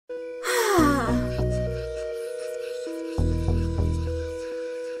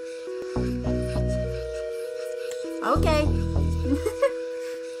Okay.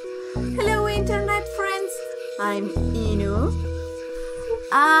 Hello, internet friends. I'm Inu.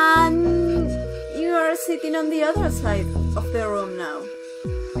 And you are sitting on the other side of the room now.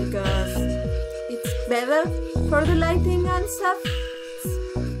 Because it's better for the lighting and stuff.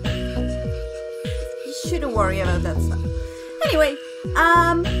 You shouldn't worry about that stuff. Anyway,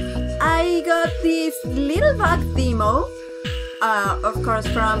 I got this little bug demo, of course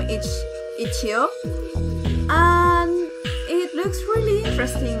from Itch.io, and it looks really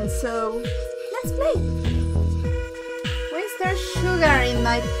interesting, so let's play. Why is there sugar in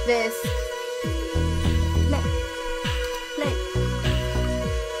my desk?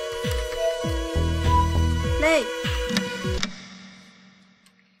 Play.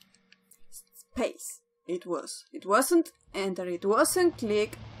 Space. It was. It wasn't enter. It wasn't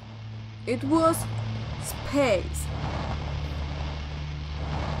click. It was space.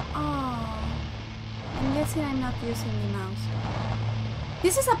 Oh, I'm guessing I'm not using the mouse.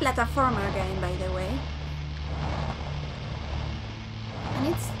 This is a Plataformer game, by the way. And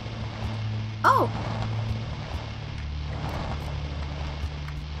it's... Oh!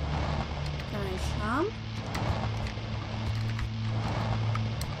 Can I jump?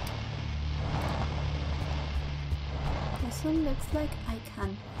 Doesn't look like I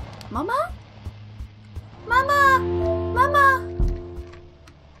can. Mama? Mama! Mama!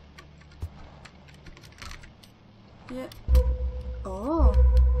 Yeah. Oh.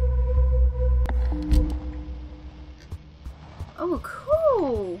 Oh,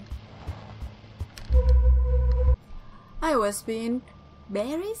 cool. I was being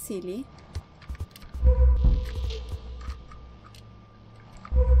very silly.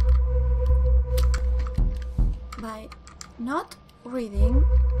 By not reading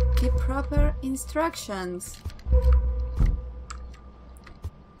the proper instructions.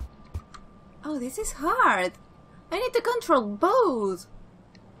 Oh, this is hard. I need to control both.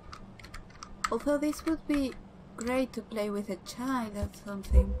 Although this would be great to play with a child or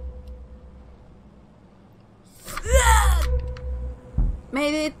something.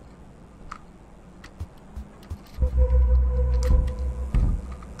 Made it.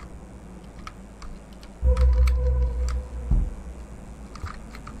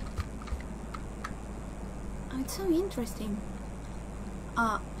 Oh, it's so interesting.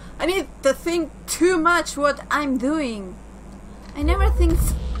 I need to think too much what I'm doing. I never think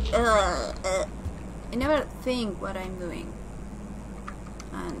what I'm doing,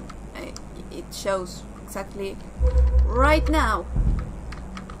 and it shows exactly right now.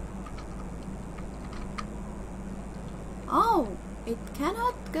 Oh, it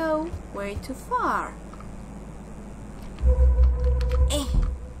cannot go way too far.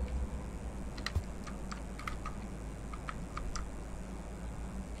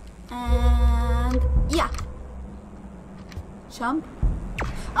 And yeah, jump.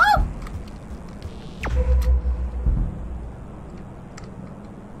 Oh!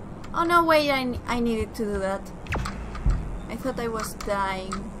 Oh no, wait, I needed to do that. I thought I was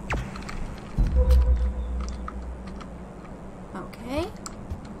dying. Okay.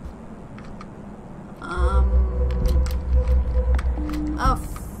 Oh,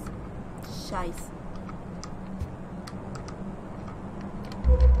 scheiße.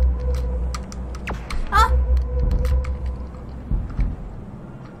 Ah!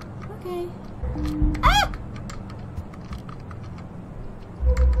 Okay. Ah!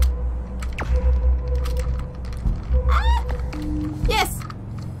 Ah! Yes!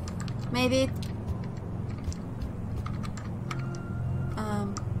 Made it.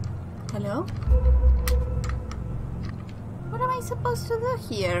 Hello? What am I supposed to do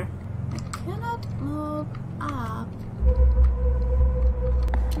here? I cannot move up.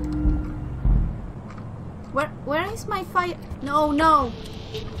 Where is my fire? No, no!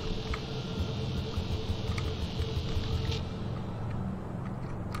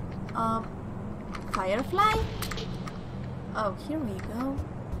 Firefly? Oh, here we go.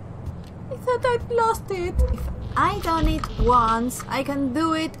 I thought I'd lost it. If I done it once, I can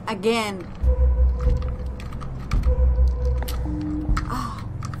do it again. Ah,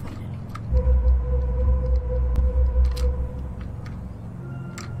 finally.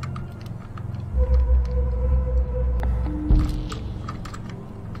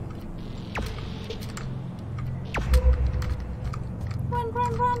 Run,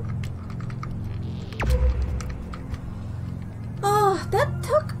 run, run. Oh, that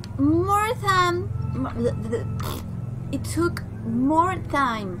took more than... It took more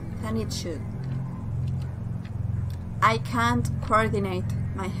time than it should. I can't coordinate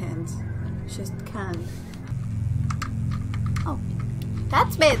my hands. Just can't. Oh,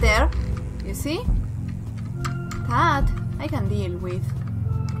 that's better. You see? That I can deal with.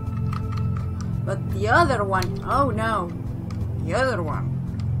 But the other one, oh no. The other one.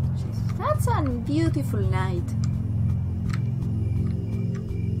 Jesus, that's a beautiful night.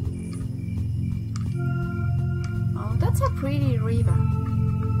 Oh, that's a pretty river.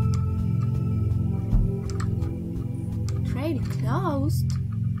 Trail closed?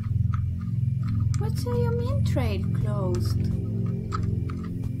 What do you mean trail closed?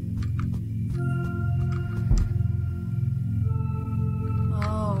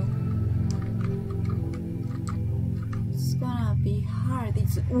 Oh. It's gonna be hard.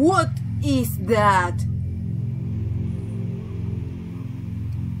 What is that?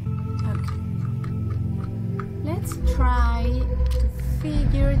 Okay. Let's try to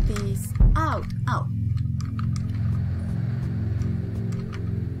figure this out. Oh.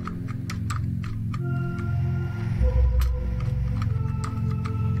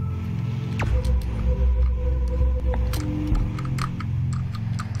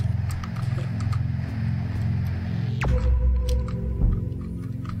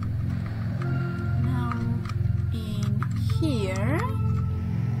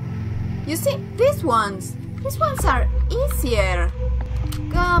 You see, these ones are easier.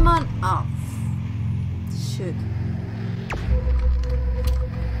 Come on off. Shoot.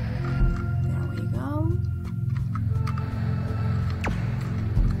 There we go.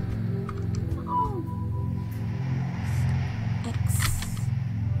 Oh. X.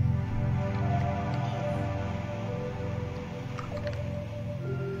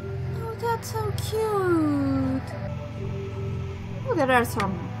 Oh, that's so cute. Oh, there are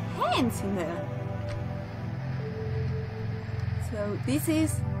some hands in there. So this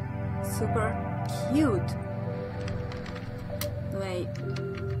is super cute. Do I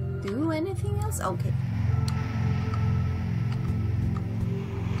do anything else? Okay.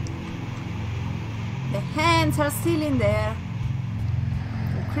 The hands are still in there.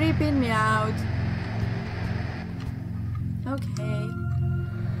 They're creeping me out. Okay.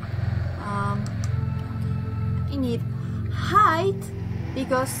 I need height.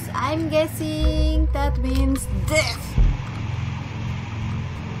 Because I'm guessing that means death.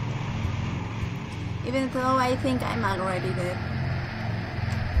 Even though I think I'm already dead.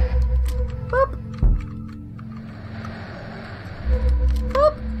 Boop.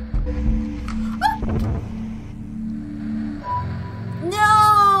 Boop. Ah!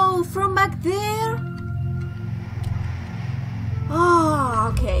 No! From back there? Oh,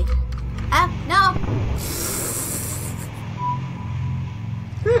 okay. No!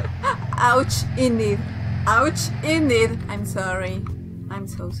 Ouch, indeed. Ouch, indeed. I'm sorry. I'm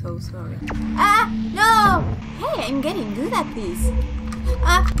so sorry. Ah, no! Hey, I'm getting good at this.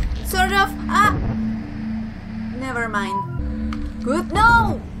 Sort of. Never mind. Good.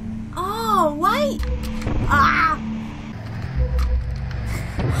 No! Oh, why? Ah!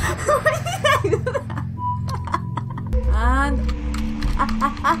 Why did I do that? And...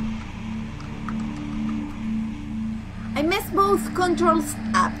 I messed both controls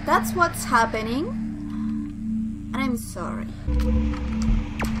up. That's what's happening. And I'm sorry.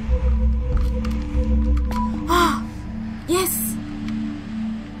 Ah, yes.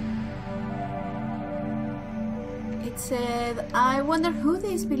 It said, I wonder who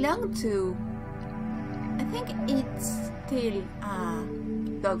these belong to. I think it's still a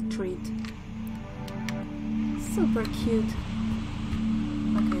dog treat. Super cute.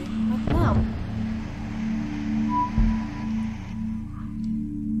 Okay, what now?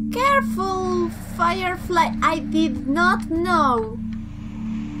 Careful, firefly. I did not know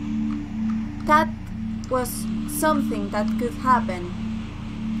that was something that could happen.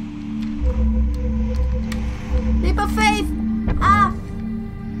 Leap of faith. Ah,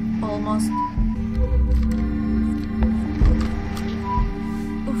 almost.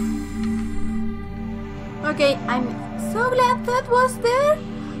 Oof. Okay, I'm so glad that was there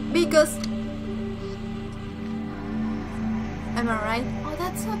because am I right? Oh,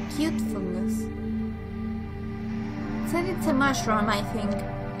 that's so cute, fungus. Said it's a mushroom, I think.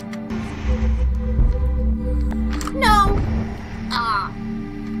 No! Ah!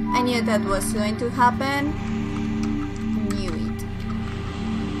 I knew that was going to happen. Knew it.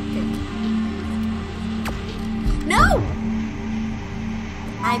 Okay. No!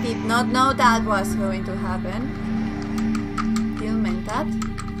 I did not know that was going to happen. Still meant that.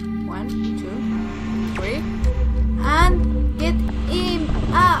 1, 2, 3. And get him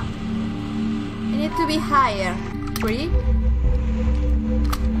up. I need to be higher. 3.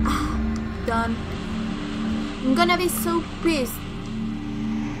 Ah, done. I'm gonna be so pissed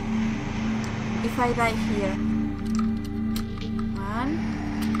if I die here. 1,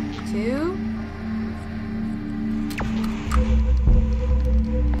 2,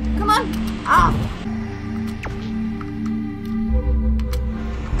 Ah!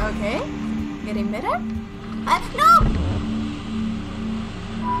 Okay, getting better. No!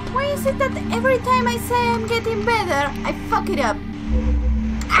 Why is it that every time I say I'm getting better, I fuck it up?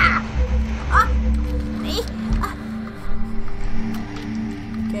 Ah! Ah! Ah!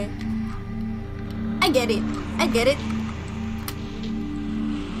 Okay. I get it. I get it.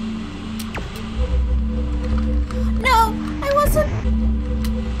 No, I wasn't.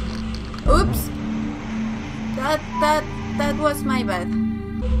 Oops. That was my bad.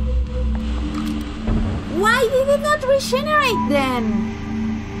 Why did it not regenerate then?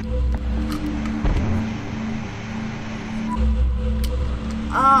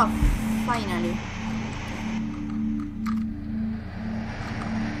 Oh, finally.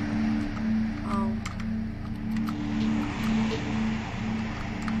 Oh.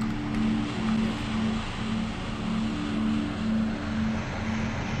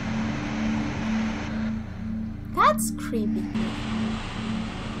 That's creepy.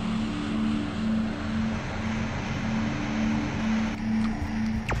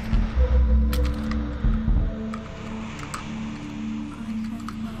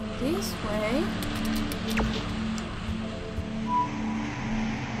 This way.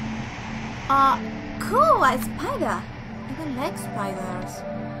 Cool, a spider. Even like spiders.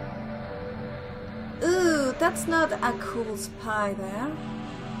 Ooh, that's not a cool spider.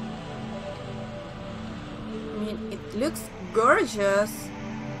 I mean, it looks gorgeous.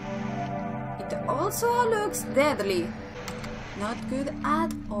 It also looks deadly. Not good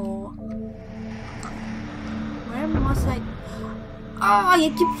at all. Where must I... Oh, I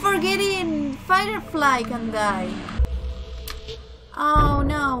keep forgetting! Firefly can die. Oh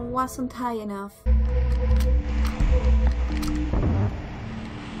no, wasn't high enough.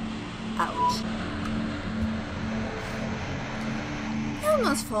 Ouch. I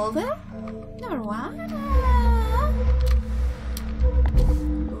almost fall there. Number one.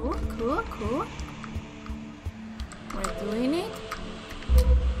 Cool, cool, cool. We're doing it.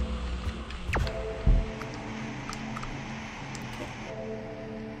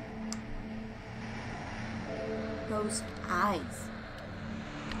 Those eyes.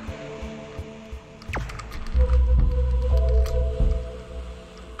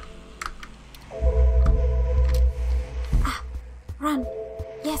 Ah, run.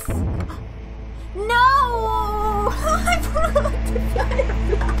 Yes. No! I forgot the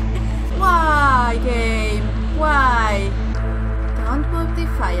firefly. Why, game? Why? Don't move the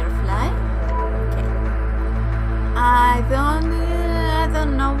firefly. Okay. I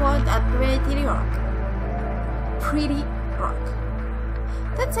don't know what a pretty rock. Pretty rock.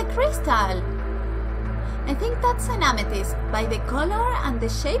 That's a crystal. I think that's an amethyst. By the color and the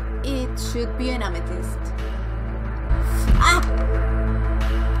shape, it should be an amethyst. Ah!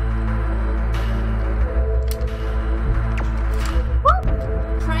 Woo!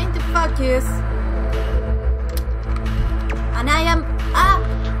 Trying to focus. And I am up.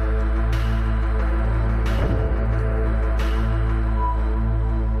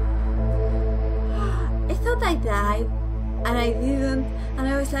 I thought I died, and I didn't, and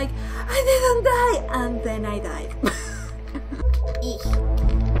I was like, I didn't die, and then I died.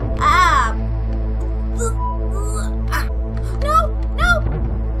 Ah! No, no!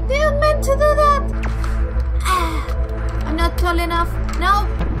 Didn't mean to do that! Ah, I'm not tall enough. No!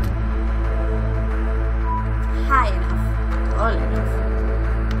 High enough. Tall enough.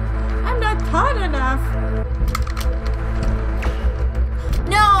 I'm not tall enough.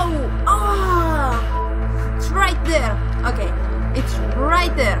 No! Oh! It's right there. Okay, it's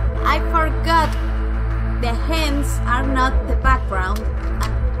right there. I forgot the hands are not the background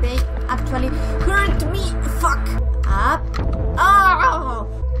and they actually hurt me. Fuck. Up. Oh!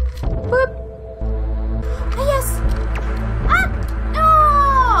 Boop. Ah, yes. Ah! No!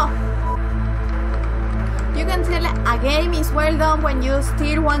 You can tell a game is well done when you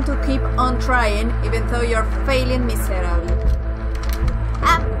still want to keep on trying even though you're failing miserably.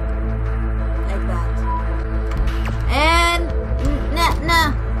 Ah! Like that. And no.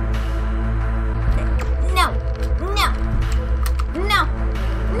 Okay. No.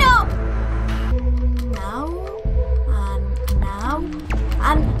 Now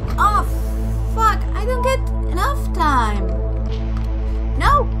and oh fuck! I don't get enough time.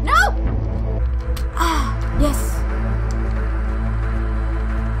 No. Ah, yes.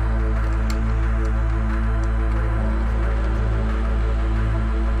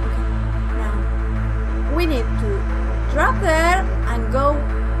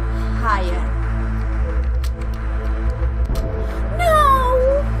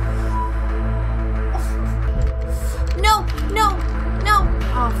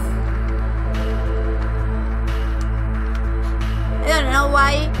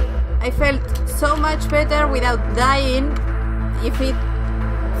 I felt so much better without dying. If it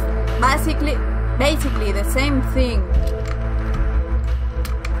basically the same thing.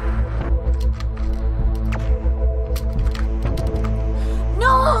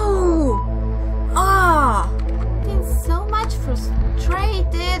 No! Ah! I've been so much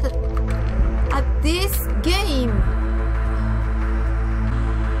frustrated at this game.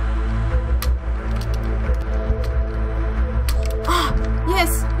 Ah!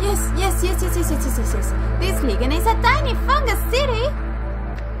 Yes. This Ligan is a tiny fungus city.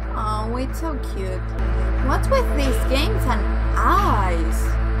 Oh, it's so cute. What's with these games and eyes?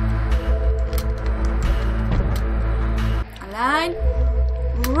 Align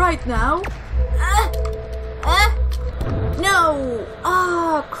right now. No!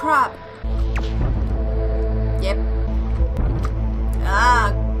 Oh, crap. Yep.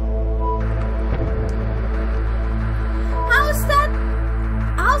 Ah.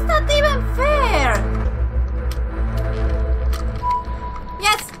 How's that even fair?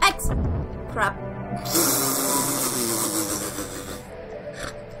 Yes, X. Crap.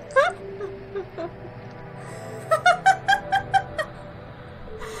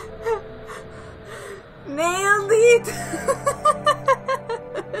 Nailed it.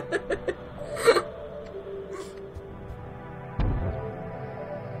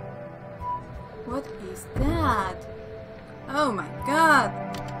 What is that? Oh my god.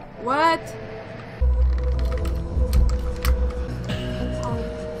 What? Oh,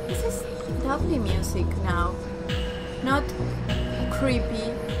 this is lovely music now. Not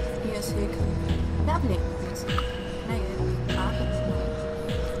creepy music. Lovely music. Can I get it up?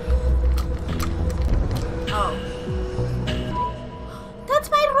 Oh. That's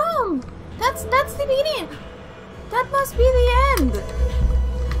my room! That's the beginning! That must be the end!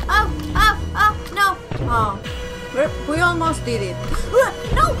 Oh, no! Oh. We almost did it.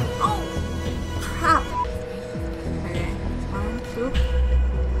 No! Oh! Crap! Okay. 1, 2.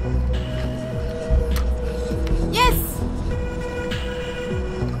 Yes!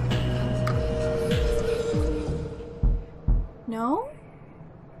 No?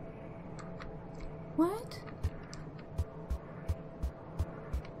 What?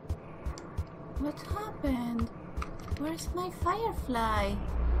 What happened? Where's my firefly?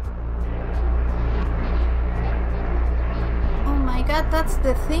 Oh my god, that's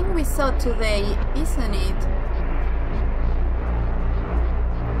the thing we saw today, isn't it?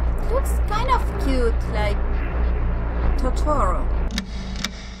 It looks kind of cute, like Totoro.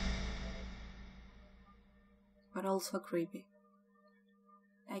 But also creepy.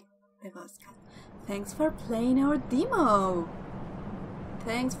 Like the boss cat. Thanks for playing our demo!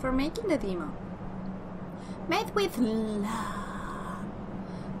 Thanks for making the demo. Made with love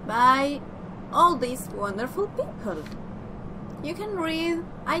by all these wonderful people. You can read,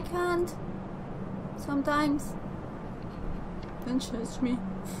 I can't. Sometimes. Don't judge me.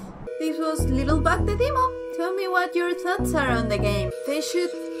 This was Little Bug the demo. Tell me what your thoughts are on the game. They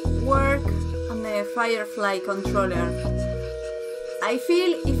should work on the Firefly controller. I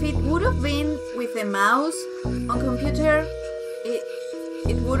feel if it would have been with a mouse on computer,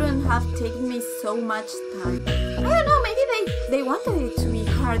 it wouldn't have taken me so much time. I don't know, maybe they wanted it to be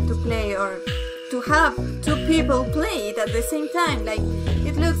hard to play or to have two people play it at the same time. Like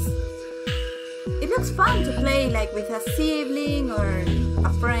it looks fun to play like with a sibling or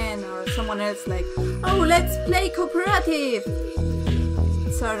a friend or someone else, like, oh, let's play cooperative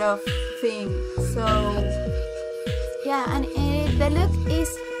sort of thing. So yeah, and the look is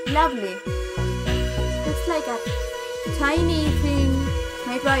lovely. It's like a tiny thing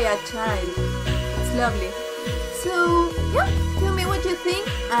made by a child. It's lovely. So yeah, tell me what you think,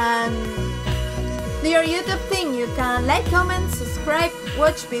 and your YouTube thing. You can like, comment, subscribe,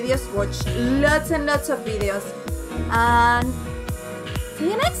 watch videos, watch lots and lots of videos, and see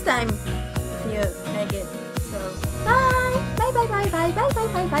you next time if you like it. So bye bye bye bye bye bye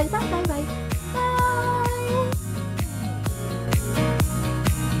bye bye bye bye bye bye.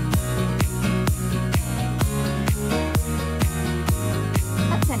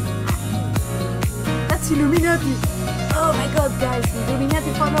 That's Illuminati! Oh my god, guys,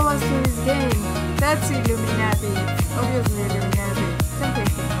 Illuminati follow us to this game. That's Illuminati. Obviously Illuminati.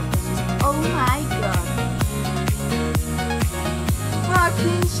 Oh my god.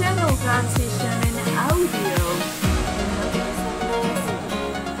 Fucking channel transition in audio.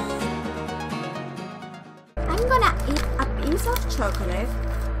 I'm gonna eat a piece of chocolate.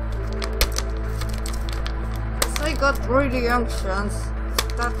 So I got really anxious.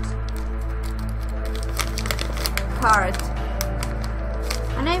 That part.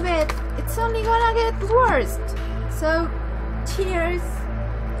 And I bet it's only gonna get worse. So cheers.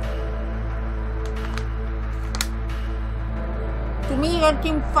 me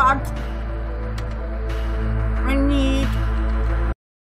getting fat. I need